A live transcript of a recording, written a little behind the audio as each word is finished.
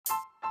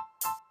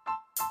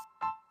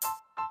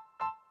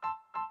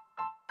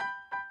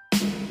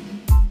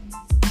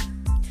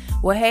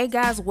Well, hey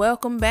guys,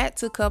 welcome back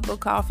to Cup of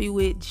Coffee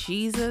with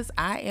Jesus.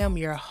 I am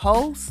your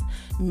host,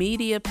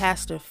 Media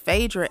Pastor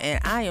Phaedra, and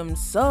I am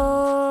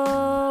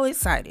so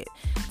excited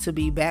to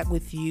be back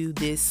with you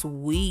this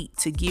week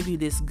to give you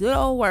this good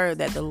old word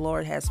that the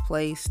Lord has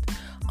placed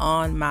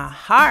on my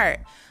heart.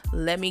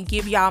 Let me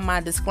give y'all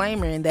my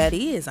disclaimer, and that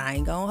is, I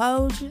ain't gonna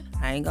hold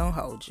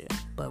you,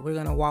 but we're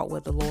gonna walk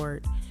what the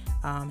Lord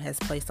has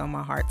placed on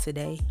my heart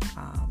today.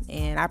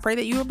 And I pray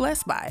that you are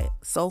blessed by it.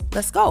 So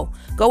let's go.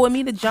 Go with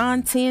me to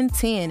John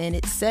 10:10, and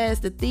it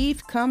says, "The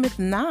thief cometh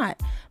not,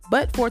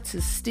 but for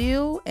to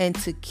steal and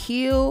to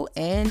kill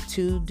and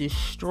to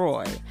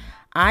destroy.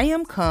 I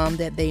am come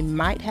that they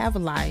might have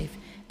life,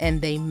 and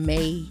they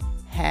may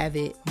have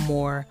it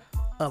more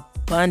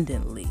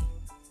abundantly."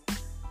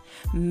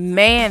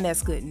 Man,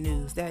 that's good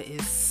news. That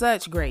is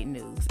such great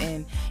news.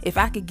 And if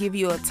I could give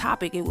you a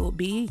topic, it will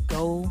be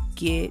go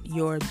get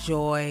your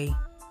joy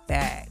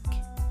back.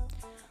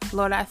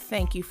 Lord, I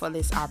thank you for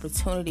this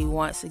opportunity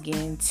once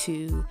again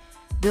to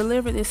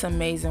deliver this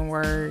amazing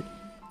word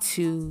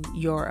to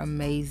your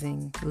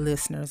amazing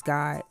listeners,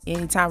 God.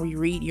 Anytime we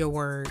read your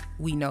word,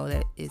 we know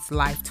that it's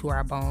life to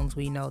our bones.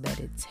 We know that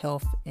it's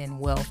health and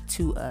wealth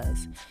to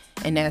us.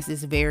 And as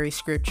this very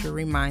scripture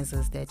reminds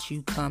us that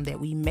you come that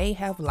we may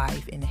have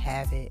life and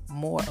have it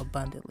more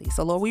abundantly.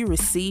 So Lord, we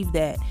receive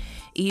that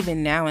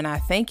even now. And I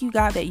thank you,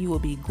 God, that you will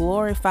be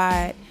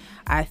glorified.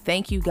 I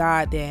thank you,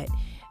 God, that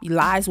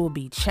lives will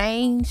be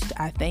changed.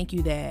 I thank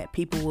you that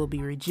people will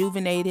be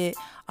rejuvenated,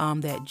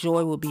 that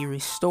joy will be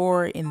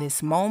restored in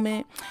this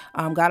moment.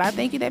 God, I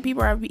thank you that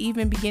people are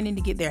even beginning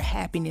to get their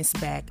happiness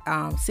back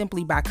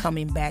simply by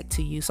coming back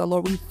to you. So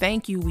Lord, we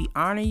thank you, we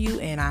honor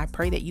you, and I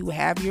pray that you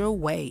have your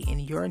way.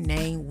 In your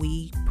name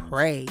we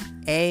pray.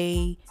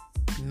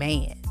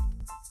 Amen.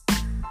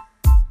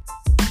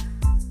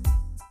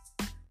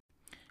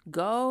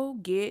 Go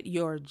get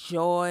your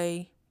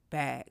joy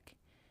back.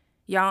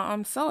 Y'all,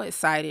 I'm so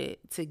excited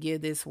to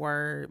give this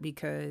word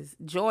because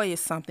joy is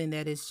something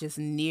that is just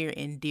near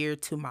and dear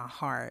to my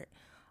heart.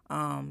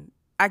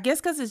 I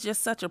guess because it's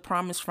just such a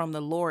promise from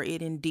the Lord.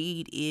 It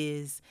indeed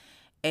is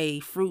a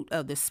fruit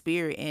of the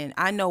Spirit. And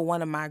I know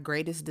one of my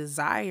greatest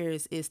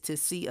desires is to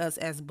see us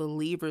as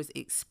believers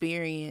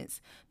experience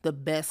the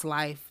best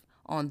life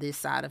on this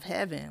side of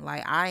heaven.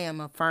 Like, I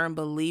am a firm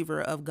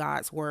believer of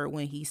God's word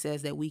when he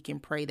says that we can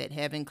pray that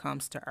heaven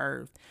comes to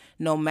earth,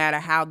 no matter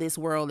how this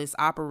world is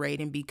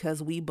operating,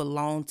 because we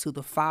belong to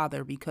the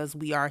Father, because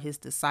we are his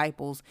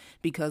disciples,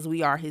 because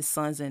we are his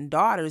sons and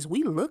daughters.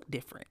 We look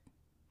different.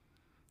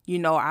 You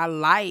know, our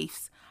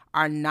lives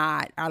are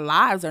not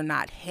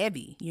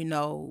heavy. You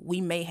know,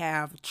 we may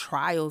have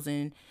trials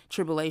and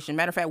tribulation.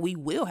 Matter of fact, we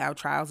will have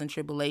trials and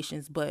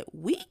tribulations, but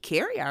we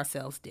carry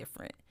ourselves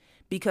different,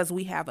 because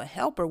we have a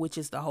helper, which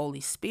is the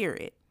Holy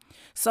Spirit.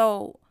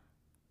 So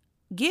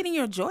getting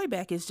your joy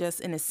back is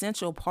just an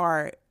essential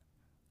part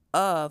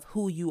of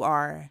who you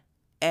are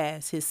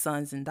as his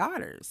sons and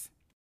daughters.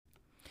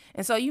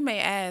 And so you may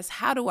ask,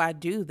 how do I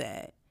do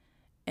that?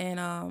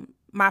 And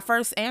my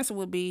first answer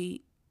would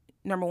be,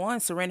 number one,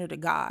 surrender to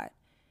God.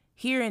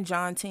 Here in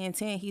John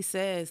 10:10, he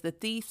says, "The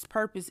thief's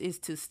purpose is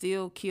to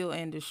steal, kill,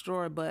 and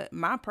destroy, but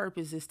my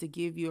purpose is to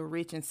give you a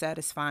rich and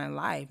satisfying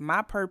life.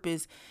 My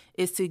purpose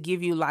is to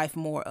give you life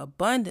more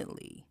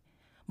abundantly."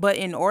 But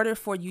in order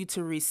for you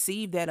to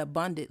receive that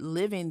abundant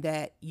living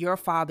that your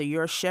Father,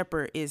 your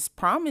shepherd, is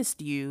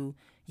promised you,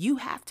 you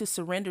have to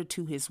surrender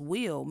to his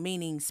will,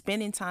 meaning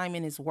spending time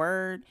in his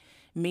word,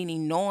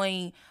 meaning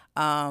knowing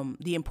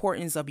the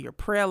importance of your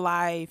prayer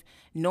life,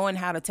 knowing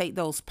how to take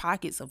those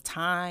pockets of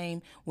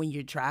time when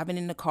you're driving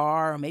in the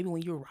car, or maybe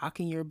when you're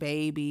rocking your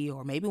baby,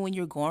 or maybe when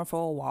you're going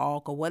for a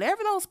walk, or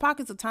whatever those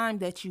pockets of time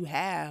that you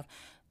have.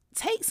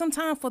 Take some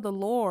time for the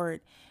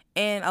Lord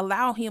and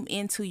allow him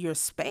into your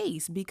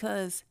space,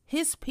 because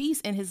his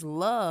peace and his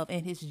love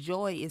and his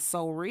joy is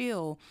so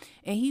real.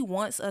 And he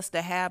wants us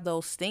to have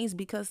those things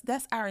because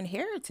that's our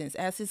inheritance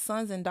as his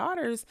sons and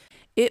daughters.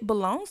 It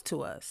belongs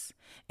to us.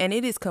 And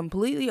it is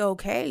completely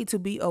okay to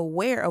be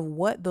aware of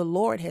what the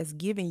Lord has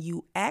given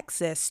you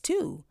access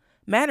to.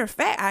 Matter of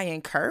fact, I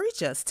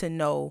encourage us to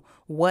know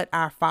what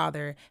our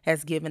Father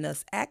has given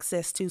us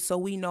access to, so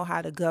we know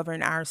how to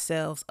govern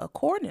ourselves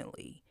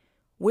accordingly.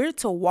 We're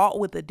to walk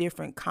with a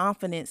different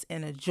confidence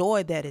and a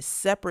joy that is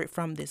separate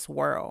from this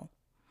world.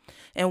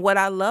 And what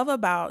I love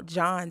about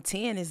John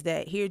 10 is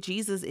that here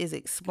Jesus is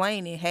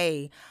explaining,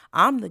 hey,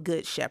 I'm the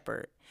good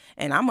shepherd,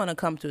 and I'm going to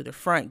come through the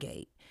front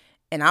gate,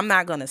 and I'm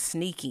not going to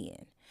sneak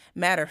in.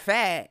 Matter of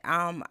fact,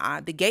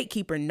 the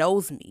gatekeeper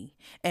knows me,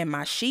 and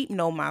my sheep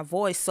know my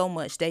voice so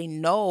much they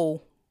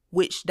know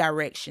which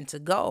direction to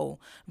go.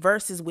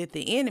 Versus with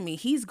the enemy,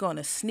 he's going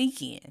to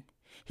sneak in.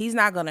 He's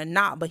not going to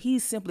knock, but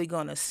he's simply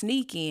going to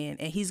sneak in,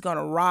 and he's going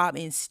to rob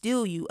and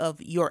steal you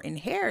of your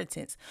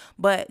inheritance.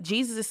 But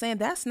Jesus is saying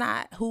that's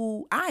not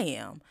who I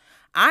am.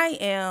 I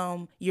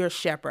am your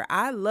shepherd.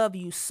 I love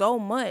you so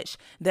much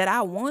that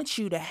I want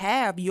you to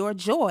have your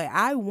joy.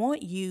 I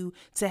want you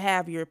to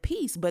have your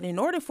peace. But in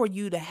order for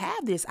you to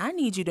have this, I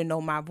need you to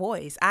know my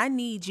voice. I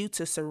need you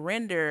to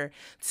surrender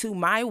to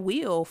my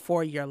will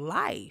for your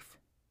life.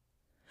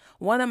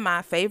 One of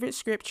my favorite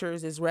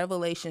scriptures is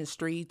Revelations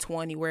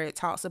 3:20, where it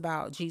talks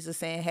about Jesus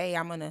saying, hey,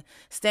 I'm going to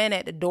stand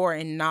at the door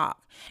and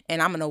knock,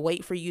 and I'm going to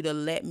wait for you to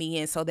let me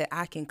in so that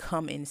I can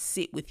come and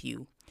sit with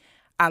you.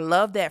 I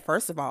love that.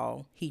 First of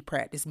all, he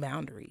practiced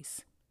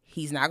boundaries.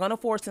 He's not going to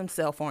force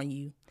himself on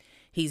you.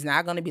 He's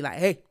not going to be like,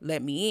 hey,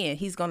 let me in.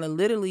 He's going to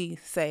literally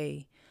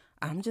say,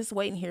 I'm just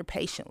waiting here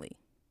patiently.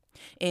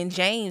 In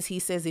James, he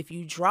says, if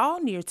you draw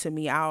near to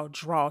me, I'll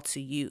draw to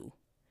you.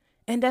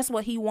 And that's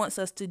what he wants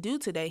us to do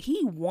today.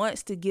 He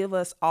wants to give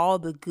us all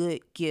the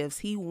good gifts.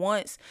 He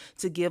wants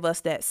to give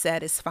us that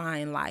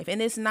satisfying life.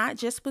 And it's not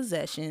just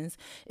possessions.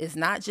 It's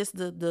not just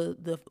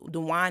the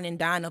wine and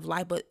dine of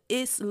life, but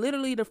it's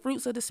literally the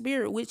fruits of the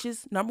spirit, which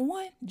is number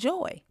one,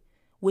 joy,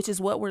 which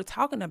is what we're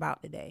talking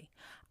about today.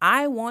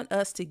 I want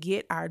us to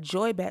get our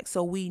joy back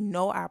so we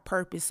know our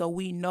purpose, so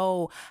we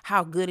know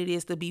how good it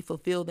is to be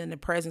fulfilled in the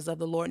presence of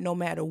the Lord, no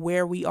matter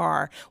where we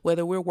are,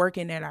 whether we're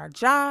working at our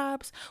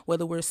jobs,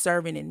 whether we're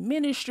serving in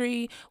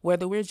ministry,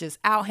 whether we're just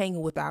out hanging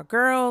with our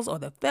girls or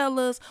the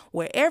fellas,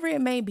 wherever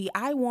it may be.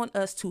 I want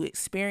us to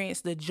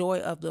experience the joy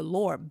of the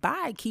Lord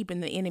by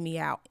keeping the enemy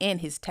out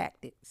and his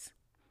tactics.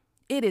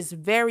 It is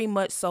very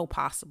much so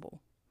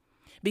possible,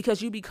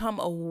 because you become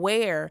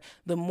aware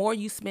the more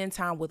you spend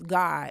time with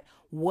God,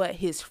 what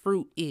his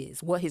fruit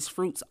is, what his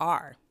fruits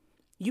are.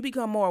 You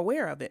become more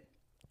aware of it.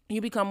 You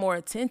become more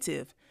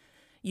attentive,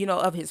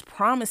 of his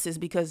promises,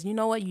 because you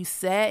know what, you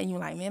sat and you're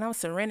like, man, I'm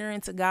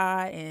surrendering to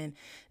God and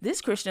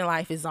this Christian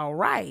life is all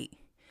right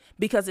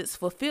because it's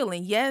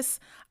fulfilling. Yes,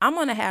 I'm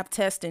going to have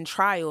tests and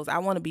trials. I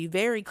want to be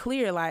very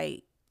clear.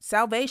 Like,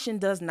 salvation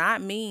does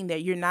not mean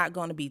that you're not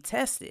going to be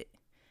tested.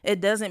 It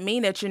doesn't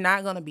mean that you're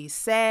not going to be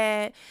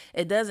sad.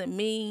 It doesn't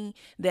mean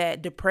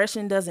that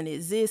depression doesn't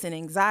exist and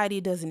anxiety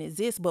doesn't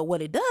exist. But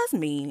what it does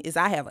mean is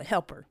I have a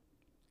helper.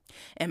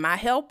 And my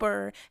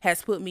helper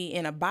has put me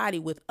in a body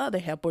with other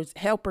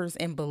helpers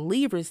and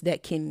believers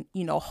that can,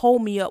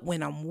 hold me up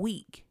when I'm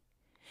weak,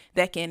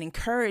 that can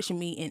encourage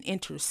me and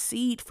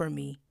intercede for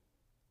me.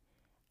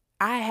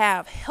 I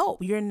have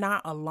help. You're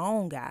not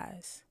alone,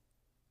 guys.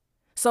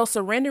 So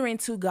surrendering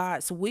to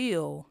God's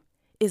will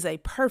is a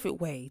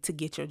perfect way to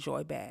get your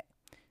joy back.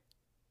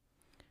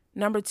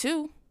 Number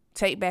 2,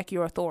 take back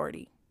your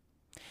authority.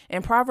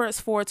 In Proverbs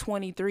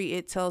 4:23,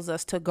 it tells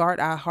us to guard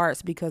our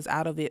hearts because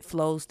out of it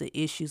flows the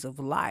issues of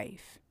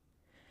life.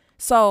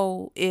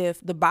 So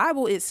if the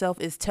Bible itself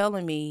is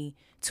telling me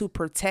to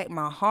protect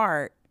my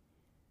heart,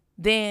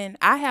 then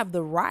I have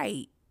the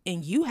right,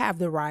 and you have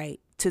the right,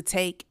 to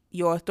take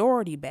your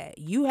authority back.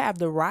 You have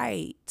the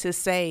right to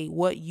say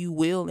what you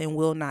will and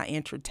will not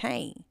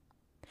entertain.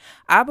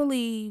 I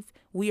believe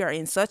we are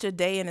in such a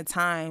day and a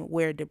time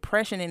where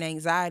depression and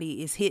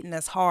anxiety is hitting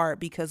us hard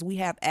because we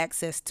have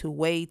access to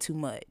way too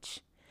much.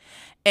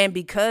 And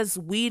because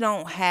we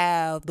don't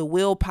have the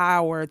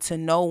willpower to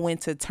know when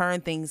to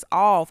turn things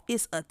off,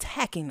 it's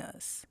attacking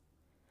us.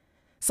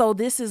 So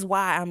this is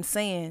why I'm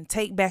saying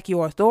take back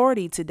your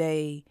authority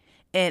today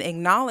and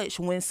acknowledge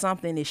when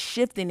something is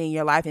shifting in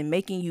your life and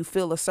making you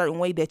feel a certain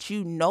way that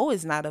you know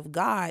is not of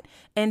God,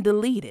 and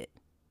delete it.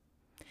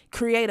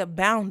 Create a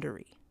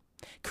boundary.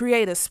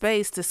 Create a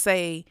space to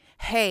say,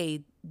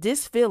 hey,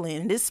 this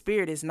feeling, this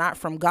spirit is not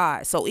from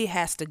God, so it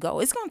has to go.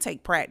 It's going to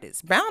take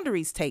practice.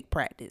 Boundaries take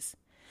practice.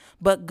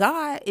 But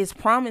God is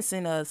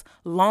promising us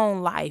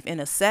long life and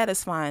a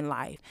satisfying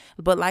life.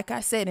 But like I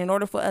said, in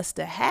order for us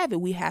to have it,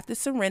 we have to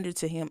surrender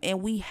to him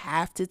and we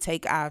have to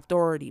take our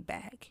authority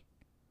back.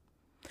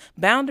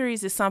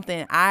 Boundaries is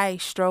something I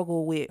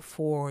struggled with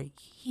for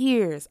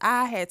years.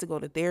 I had to go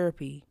to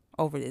therapy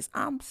over this.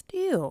 I'm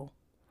still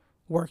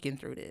working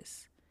through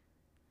this.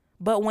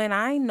 But when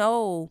I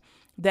know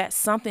that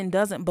something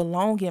doesn't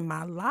belong in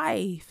my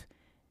life,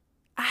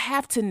 I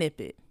have to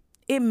nip it.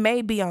 It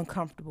may be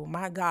uncomfortable,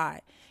 my God.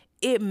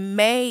 It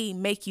may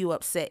make you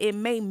upset. It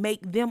may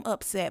make them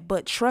upset,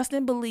 but trust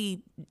and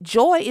believe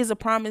joy is a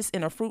promise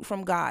and a fruit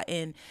from God.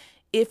 And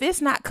if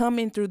it's not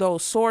coming through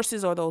those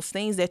sources or those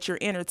things that you're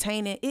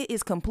entertaining, it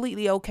is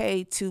completely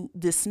okay to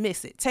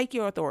dismiss it. Take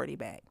your authority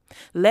back.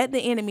 Let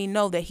the enemy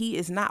know that he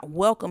is not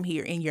welcome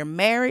here in your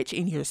marriage,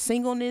 in your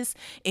singleness,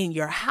 in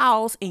your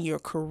house, in your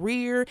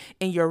career,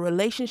 in your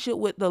relationship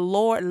with the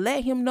Lord.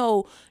 Let him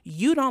know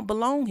you don't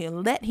belong here.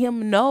 Let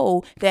him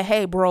know that,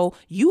 hey, bro,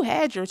 you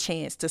had your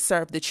chance to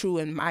serve the true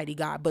and mighty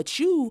God, but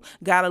you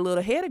got a little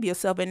ahead of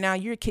yourself and now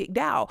you're kicked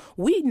out.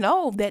 We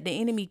know that the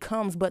enemy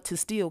comes but to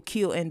steal,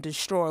 kill, and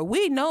destroy.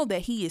 We know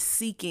that he is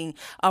seeking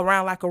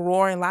around like a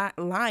roaring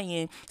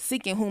lion,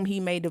 seeking whom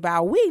he may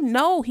devour. We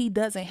know he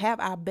doesn't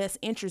have our best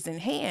interests in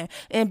hand.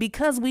 And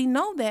because we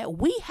know that,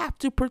 we have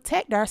to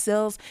protect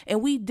ourselves, and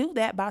we do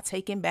that by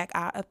taking back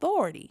our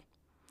authority.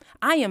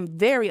 I am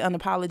very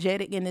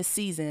unapologetic in this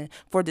season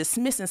for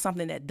dismissing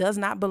something that does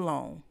not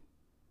belong.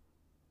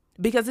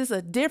 Because it's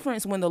a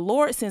difference when the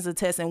Lord sends a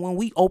test and when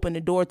we open the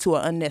door to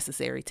an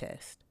unnecessary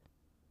test.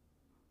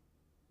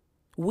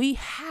 We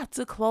have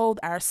to clothe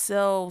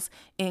ourselves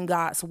in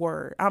God's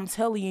word. I'm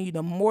telling you,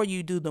 the more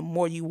you do, the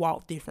more you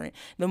walk different,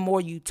 the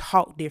more you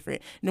talk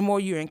different, the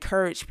more you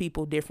encourage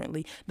people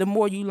differently, the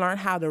more you learn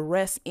how to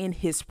rest in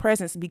his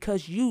presence,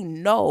 because you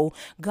know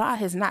God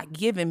has not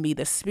given me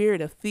the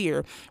spirit of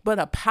fear, but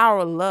a power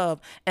of love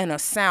and a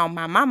sound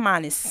mind. My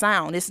mind is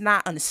sound. It's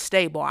not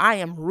unstable. I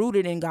am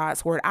rooted in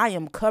God's word. I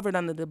am covered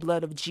under the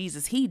blood of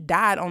Jesus. He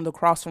died on the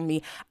cross for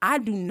me. I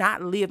do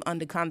not live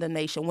under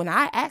condemnation. When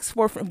I ask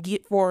for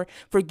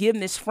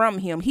forgiveness from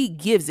him, he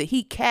gives it.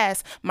 He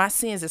casts my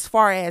sins as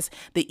far as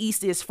the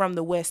east is from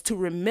the west, to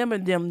remember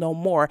them no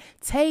more.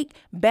 Take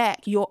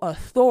back your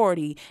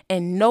authority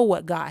and know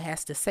what God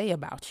has to say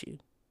about you.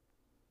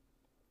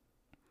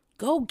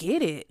 Go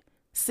get it.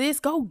 Sis,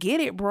 go get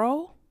it,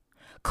 bro.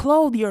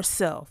 Clothe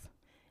yourself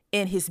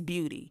in his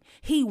beauty.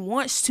 He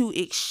wants to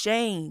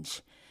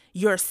exchange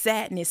your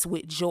sadness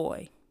with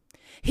joy.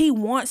 He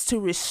wants to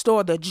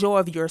restore the joy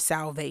of your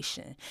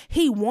salvation.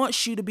 He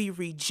wants you to be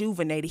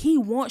rejuvenated. He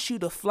wants you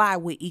to fly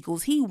with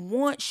eagles. He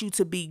wants you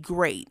to be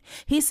great.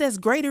 He says,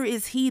 greater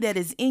is he that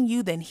is in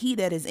you than he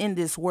that is in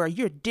this world.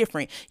 You're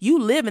different. You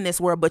live in this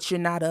world, but you're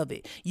not of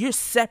it. You're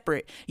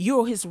separate.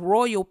 You're his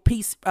royal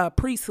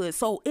priesthood.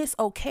 So it's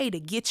okay to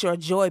get your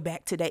joy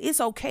back today.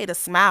 It's okay to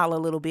smile a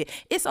little bit.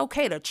 It's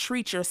okay to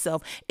treat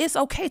yourself. It's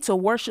okay to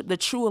worship the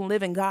true and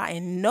living God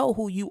and know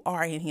who you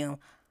are in him.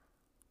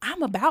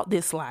 I'm about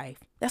this life.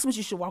 That's what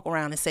you should walk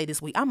around and say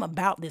this week. I'm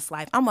about this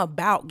life. I'm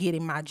about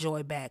getting my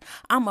joy back.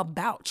 I'm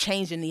about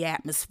changing the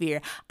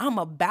atmosphere. I'm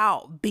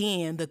about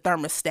being the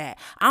thermostat.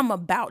 I'm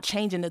about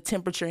changing the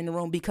temperature in the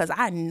room, because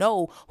I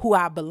know who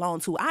I belong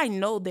to. I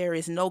know there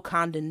is no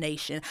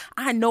condemnation.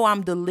 I know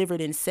I'm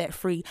delivered and set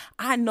free.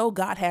 I know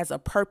God has a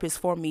purpose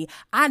for me.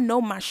 I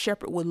know my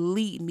shepherd will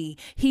lead me.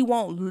 He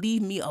won't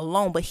leave me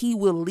alone, but he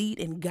will lead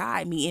and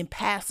guide me in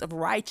paths of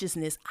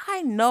righteousness.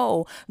 I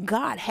know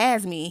God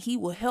has me and he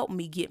will help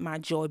me get my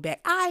joy back.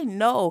 I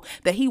know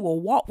that he will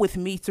walk with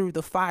me through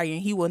the fire and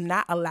he will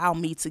not allow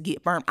me to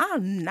get burned.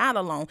 I'm not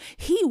alone.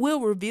 He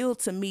will reveal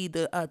to me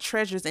the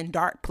treasures in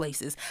dark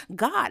places.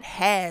 God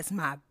has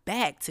my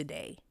back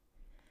today.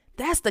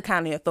 That's the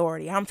kind of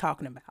authority I'm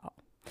talking about.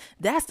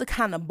 That's the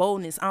kind of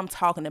boldness I'm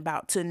talking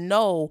about, to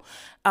know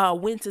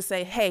when to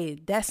say, hey,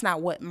 that's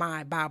not what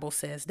my Bible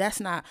says. That's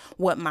not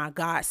what my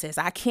God says.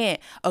 I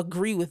can't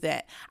agree with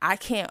that. I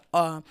can't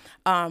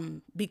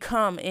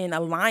become in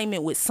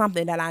alignment with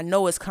something that I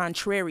know is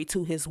contrary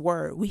to his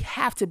word. We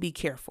have to be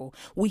careful.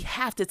 We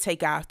have to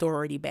take our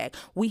authority back.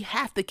 We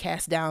have to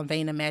cast down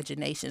vain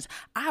imaginations.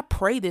 I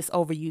pray this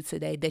over you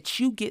today, that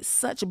you get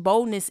such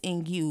boldness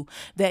in you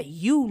that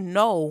you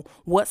know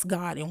what's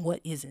God and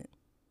what isn't.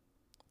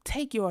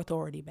 Take your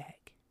authority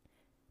back.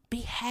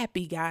 Be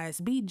happy,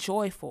 guys. Be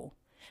joyful.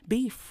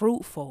 Be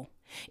fruitful.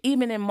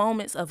 Even in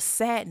moments of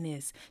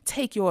sadness,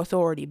 take your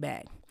authority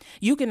back.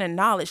 You can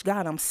acknowledge,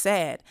 God, I'm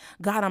sad.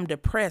 God, I'm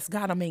depressed.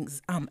 God,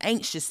 I'm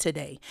anxious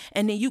today.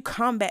 And then you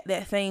combat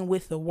that thing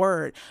with the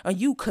word. Or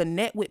you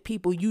connect with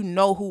people you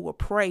know who will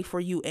pray for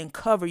you and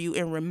cover you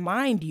and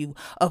remind you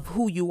of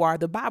who you are.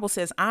 The Bible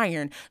says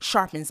iron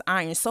sharpens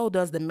iron. So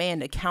does the man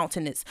the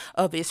countenance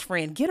of his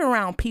friend. Get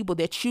around people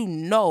that you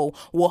know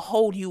will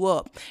hold you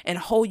up and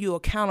hold you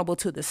accountable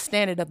to the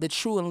standard of the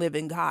true and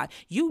living God.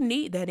 You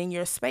need that in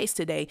your space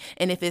today.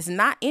 And if it's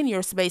not in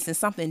your space and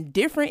something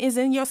different is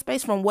in your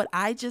space from what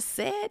I just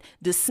said,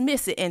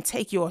 dismiss it and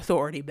take your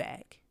authority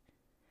back.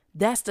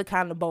 That's the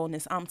kind of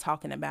boldness I'm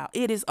talking about.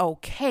 It is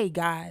okay,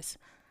 guys.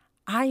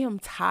 I am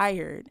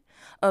tired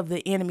of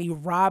the enemy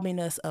robbing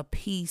us of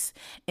peace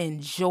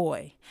and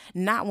joy.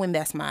 Not when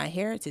that's my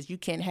inheritance. You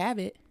can't have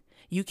it.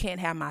 You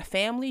can't have my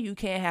family. You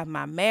can't have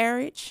my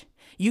marriage.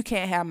 You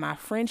can't have my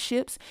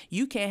friendships.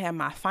 You can't have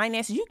my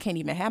finances. You can't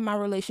even have my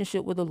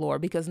relationship with the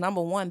Lord, because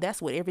number one,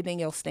 that's what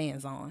everything else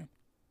stands on.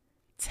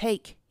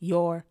 Take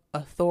your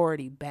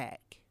authority back.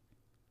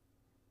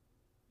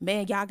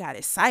 Man, y'all got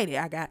excited.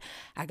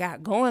 I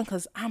got going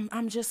because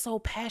I'm just so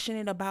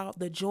passionate about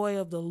the joy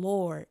of the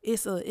Lord.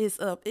 It's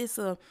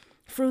a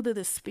fruit of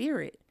the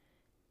Spirit.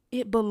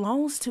 It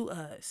belongs to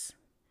us.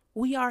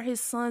 We are his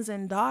sons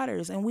and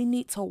daughters, and we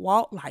need to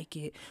walk like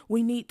it.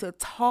 We need to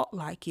talk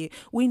like it.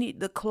 We need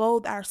to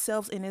clothe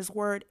ourselves in his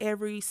word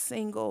every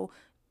single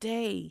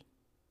day.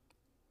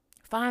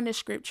 Find the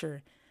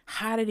scripture,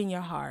 hide it in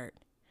your heart.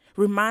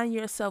 Remind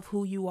yourself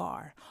who you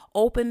are.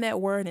 Open that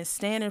word and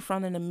stand in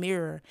front of the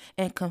mirror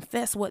and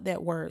confess what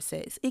that word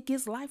says. It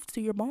gives life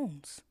to your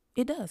bones.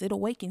 It does. It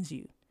awakens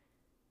you.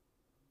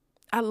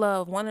 I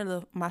love one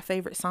of my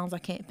favorite songs. I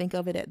can't think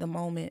of it at the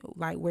moment,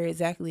 like where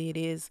exactly it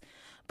is.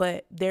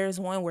 But there's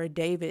one where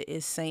David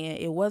is saying,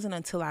 it wasn't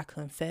until I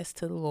confessed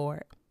to the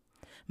Lord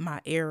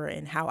my error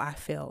and how I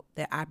felt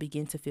that I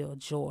began to feel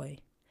joy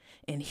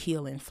and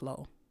healing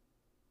flow.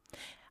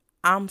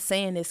 I'm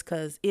saying this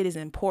because it is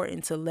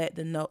important to let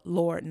the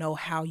Lord know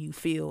how you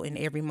feel in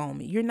every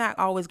moment. You're not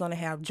always going to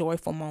have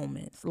joyful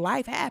moments.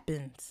 Life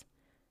happens.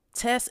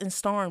 Tests and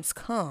storms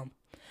come.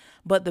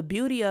 But the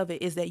beauty of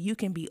it is that you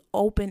can be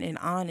open and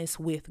honest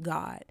with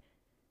God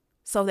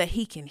so that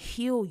he can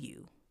heal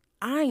you.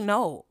 I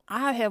know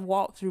I have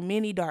walked through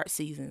many dark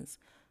seasons.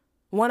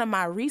 One of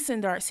my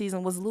recent dark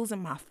seasons was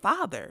losing my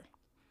father.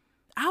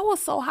 I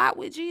was so hot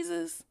with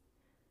Jesus.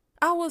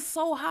 I was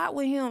so hot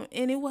with him.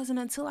 And it wasn't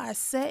until I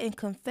sat and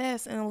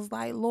confessed and was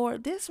like,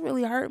 Lord, this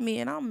really hurt me.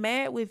 And I'm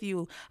mad with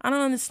you. I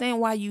don't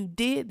understand why you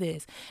did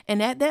this.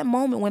 And at that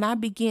moment, when I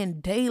began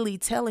daily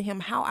telling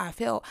him how I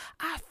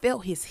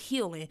felt his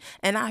healing.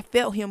 And I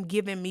felt him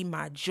giving me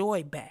my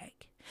joy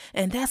back.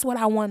 And that's what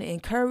I want to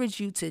encourage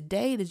you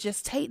today, to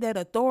just take that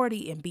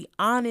authority and be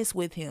honest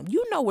with him.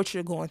 You know what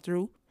you're going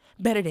through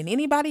better than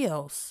anybody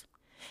else.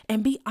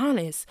 And be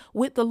honest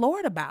with the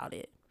Lord about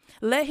it.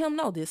 Let him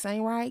know, this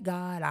ain't right,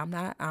 God.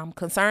 I'm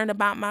concerned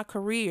about my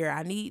career.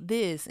 I need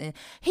this. And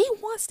he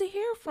wants to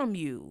hear from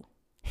you.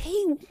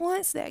 He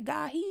wants that,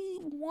 God. He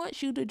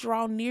wants you to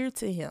draw near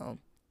to him.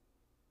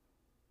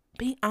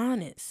 Be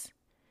honest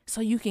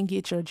so you can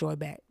get your joy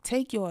back.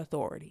 Take your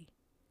authority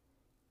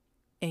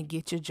and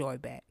get your joy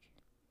back.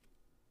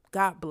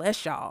 God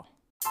bless y'all.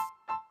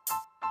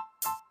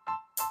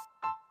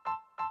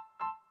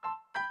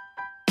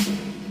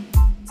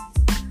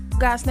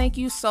 Guys, thank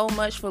you so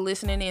much for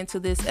listening into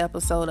this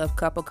episode of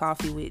Cup of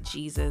Coffee with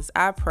Jesus.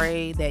 I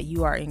pray that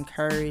you are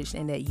encouraged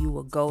and that you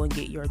will go and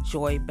get your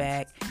joy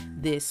back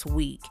this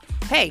week.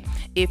 Hey,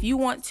 if you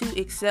want to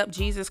accept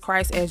Jesus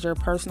Christ as your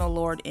personal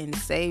Lord and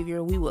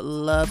Savior, we would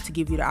love to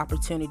give you the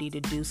opportunity to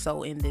do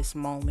so in this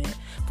moment.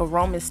 For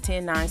Romans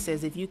 10:9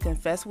 says, if you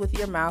confess with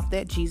your mouth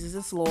that Jesus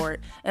is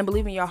Lord and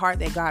believe in your heart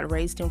that God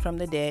raised him from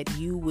the dead,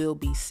 you will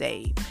be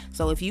saved.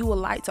 So if you would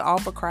like to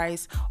offer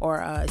Christ or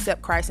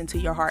accept Christ into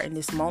your heart in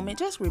this moment,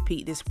 just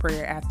repeat this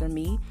prayer after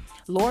me.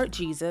 Lord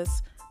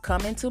Jesus,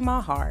 come into my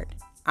heart.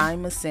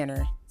 I'm a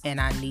sinner and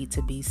I need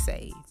to be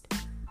saved.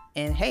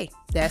 And hey,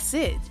 that's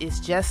it. It's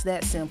just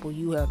that simple.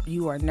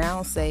 You are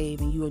now saved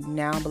and you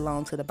now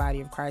belong to the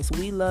body of Christ.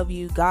 We love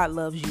you. God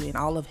loves you, and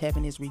all of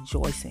heaven is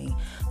rejoicing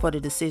for the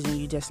decision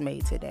you just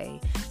made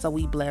today. So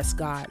we bless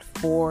God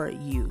for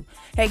you.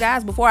 Hey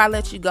guys, before I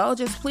let you go,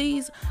 just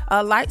please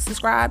like,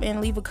 subscribe,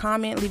 and leave a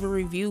comment, leave a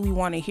review. We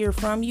want to hear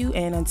from you.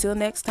 And until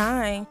next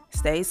time,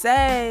 stay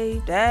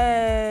safe.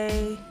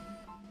 Hey.